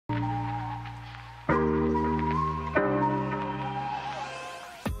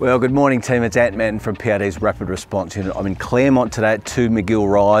Well, good morning team, it's Manton from PRD's Rapid Response Unit. I'm in Claremont today at 2 McGill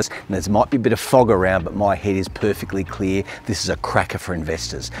Rise, and there might be a bit of fog around, but my head is perfectly clear. This is a cracker for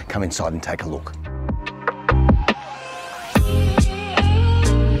investors. Come inside and take a look.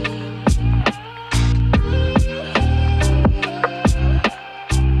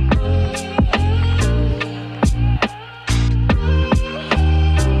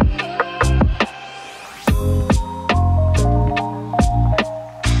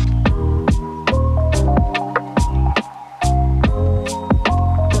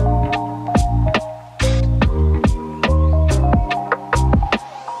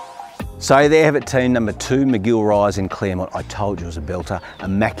 So there you have it team, number 2 McGill Rise in Claremont. I told you it was a belter,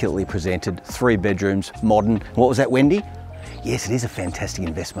 immaculately presented, 3 bedrooms, modern. What was that, Wendy? Yes, it is a fantastic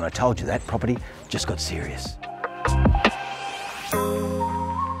investment. I told you that. Property just got serious.